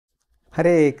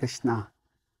Hare Krishna.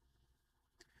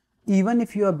 Even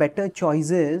if your better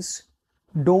choices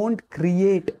don't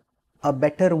create a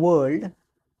better world,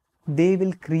 they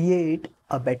will create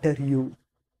a better you.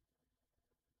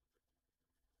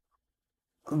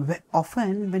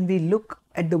 Often when we look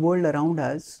at the world around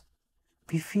us,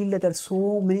 we feel that there are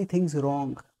so many things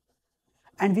wrong.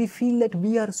 And we feel that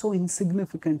we are so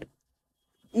insignificant.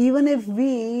 Even if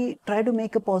we try to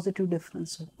make a positive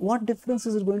difference, what difference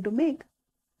is it going to make?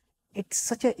 It's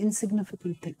such an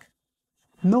insignificant thing.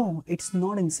 No, it's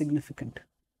not insignificant.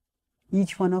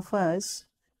 Each one of us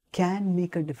can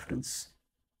make a difference.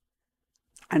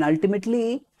 And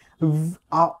ultimately,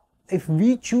 if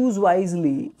we choose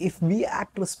wisely, if we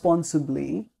act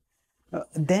responsibly,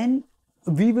 then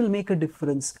we will make a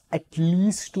difference, at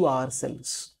least to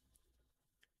ourselves.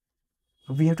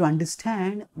 We have to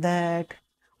understand that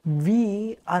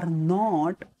we are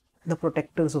not the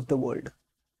protectors of the world.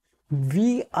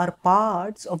 We are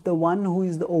parts of the one who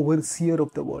is the overseer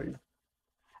of the world.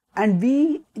 And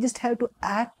we just have to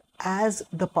act as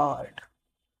the part.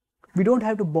 We don't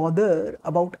have to bother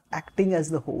about acting as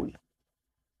the whole.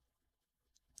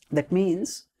 That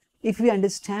means, if we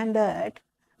understand that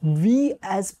we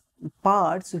as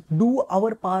parts do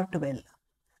our part well.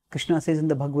 Krishna says in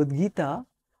the Bhagavad-Gītā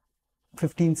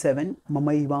 15:7,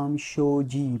 Mamaivaṁsho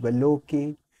jiva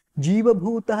loke jiva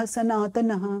bhutah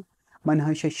sanatanaha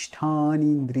manah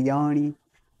shashthani indriyani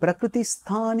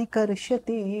prakritisthani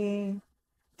karshati.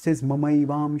 It says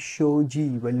Mamaivaṁsho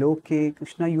jiva loke.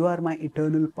 Krishna, you are my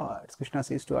eternal parts. Krishna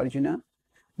says to Arjuna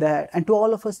that, and to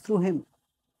all of us through him.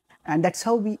 And that's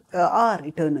how we are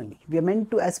eternally. We are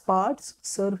meant to, as parts,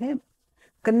 serve him,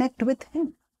 connect with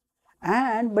him.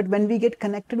 But when we get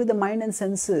connected with the mind and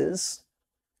senses,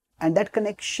 and that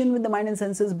connection with the mind and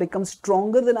senses becomes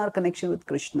stronger than our connection with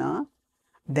Krishna,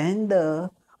 then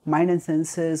the mind and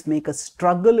senses make us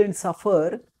struggle and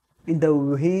suffer in the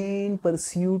vain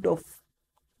pursuit of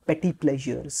petty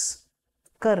pleasures.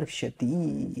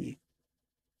 Karshati.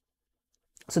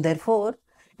 So therefore,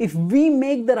 if we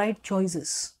make the right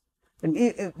choices, and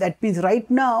that means right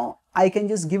now I can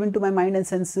just give in to my mind and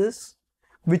senses,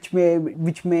 which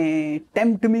may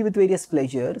tempt me with various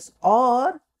pleasures,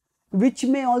 or which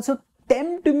may also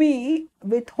tempt me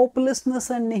with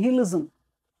hopelessness and nihilism.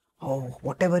 Oh,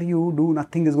 whatever you do,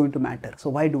 nothing is going to matter.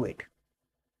 So why do it?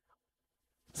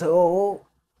 So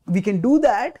we can do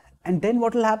that, and then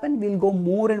what will happen? We'll go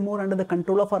more and more under the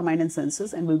control of our mind and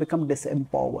senses and will become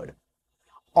disempowered.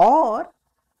 Or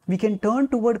we can turn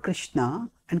toward Krishna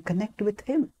and connect with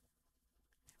him.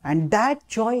 And that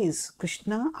choice,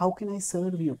 Krishna, how can I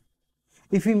serve you?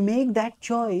 If we make that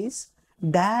choice,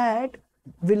 that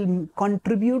will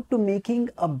contribute to making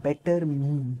a better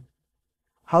me.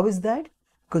 How is that?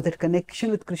 Because that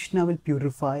connection with Krishna will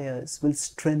purify us, will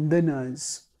strengthen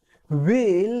us,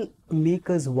 will make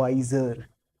us wiser.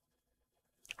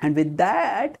 And with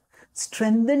that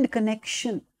strengthened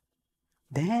connection,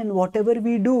 then whatever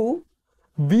we do,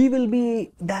 we will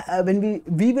be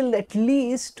we will at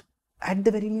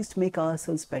the very least make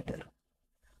ourselves better.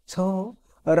 So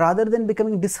rather than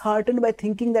becoming disheartened by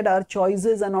thinking that our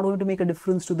choices are not going to make a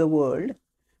difference to the world,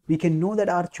 we can know that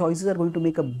our choices are going to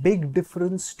make a big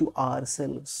difference to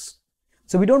ourselves.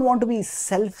 So we don't want to be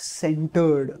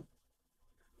self-centered,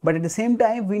 but at the same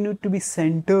time we need to be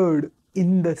centered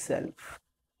in the self.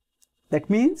 That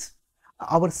means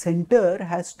our center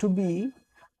has to be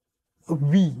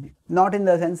we, not in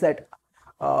the sense that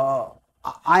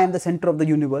I am the center of the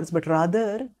universe, but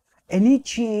rather any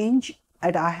change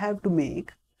that I have to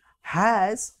make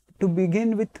has to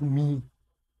begin with me.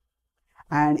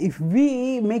 And if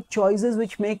we make choices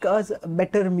which make us a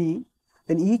better me,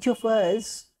 then each of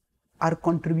us are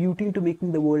contributing to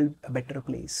making the world a better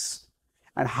place.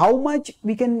 And how much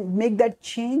we can make that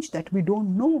change, that we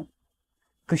don't know.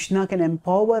 Krishna can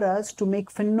empower us to make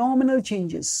phenomenal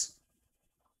changes.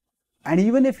 And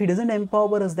even if he doesn't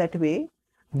empower us that way,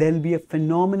 there will be a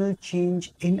phenomenal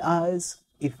change in us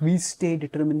if we stay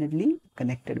determinedly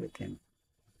connected with him.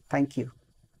 Thank you.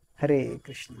 Hare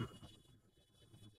Krishna.